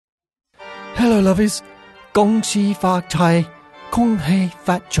Hello, lovies. Gong Xi Fa Chai, Kong Hei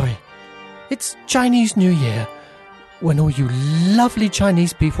Fat Joy. It's Chinese New Year, when all you lovely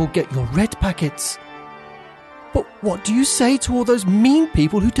Chinese people get your red packets. But what do you say to all those mean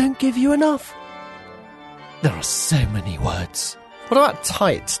people who don't give you enough? There are so many words. What about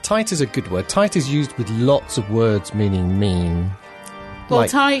tight? Tight is a good word. Tight is used with lots of words meaning mean. Well,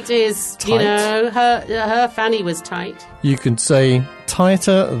 tight is, tight. You know, her fanny was tight. You could say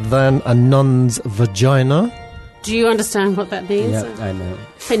tighter than a nun's vagina. Do you understand what that means? Yeah, I know.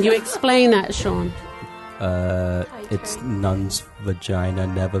 Can you explain that, Sean? It's nun's vagina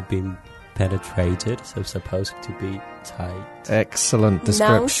never been penetrated, so supposed to be tight. Excellent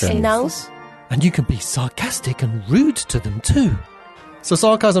description. Nouns. And you can be sarcastic and rude to them too. So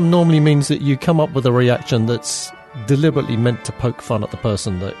sarcasm normally means that you come up with a reaction that's deliberately meant to poke fun at the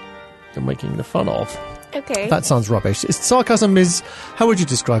person that you're making the fun of. Okay. That sounds rubbish. Sarcasm is... How would you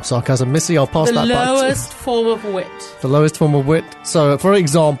describe sarcasm, Missy? I'll pass The that back to you. lowest form of wit. The lowest form of wit. So, for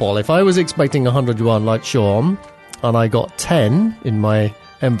example, if I was expecting 100 yuan like Sean, and I got 10 in my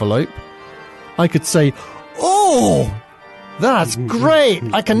envelope, I could say, "Oh, that's great!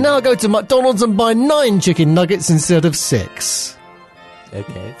 I can now go to McDonald's and buy 9 chicken nuggets instead of 6.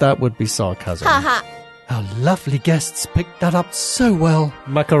 Okay. That would be sarcasm. Haha. Our lovely guests picked that up so well.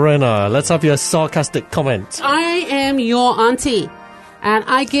 Macarena, let's have your sarcastic comment. I am your auntie, and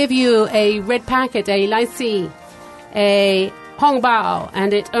I give you a red packet, a Lai a Hongbao,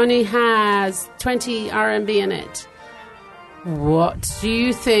 and it only has 20 RMB in it. What do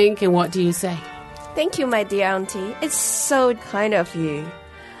you think, and what do you say? Thank you, my dear auntie. It's so kind of you.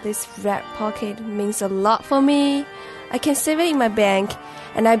 This red pocket means a lot for me. I can save it in my bank,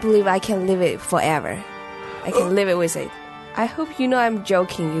 and I believe I can live it forever. I can live it with it. I hope you know I'm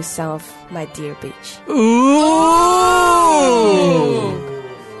joking, you son of my dear bitch. Ooh!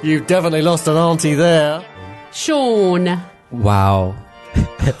 You've definitely lost an auntie there. Sean. Wow.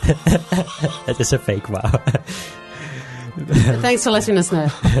 That is a fake wow. Thanks for letting us know.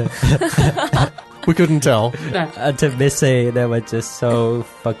 We couldn't tell. No. To Missy, they were just so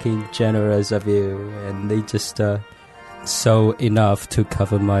fucking generous of you, and they just so enough to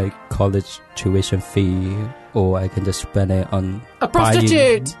cover my college tuition fee, or I can just spend it on A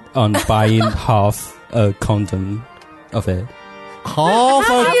prostitute. buying half a condom of it. Half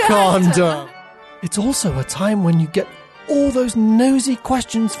a condom. It's also a time when you get all those nosy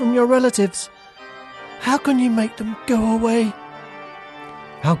questions from your relatives. How can you make them go away?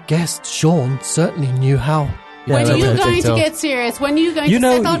 Our guest, Sean, certainly knew how. When are you that's going to tell. get serious? When are you going to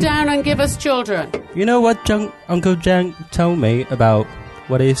settle down and give us children? You know what Uncle Zhang told me about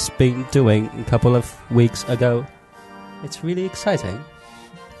what he's been doing a couple of weeks ago? It's really exciting.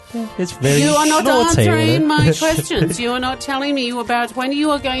 It's very You are not naughty, answering you know? my questions. You are not telling me about when you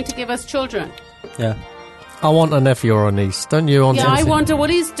are going to give us children. Yeah. I want a nephew or a niece, don't you, Auntie? Yeah, I want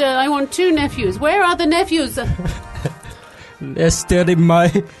 2 nephews. Where are the nephews? They're still in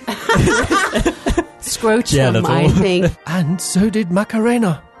my... Scrotum, Genital. I think. And so did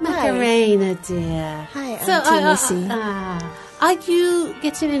Macarena. Macarena, dear. Hi, So, Auntie Missy. are you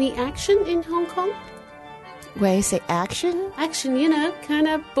getting any action in Hong Kong? When you say action? Action, you know, kind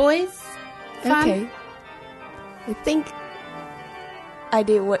of boys. Fun. Okay. I think I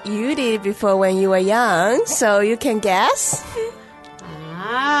did what you did before when you were young, so you can guess.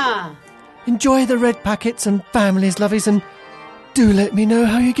 Ah. Enjoy the red packets and families, lovies, and do let me know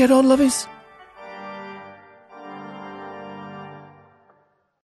how you get on, lovies.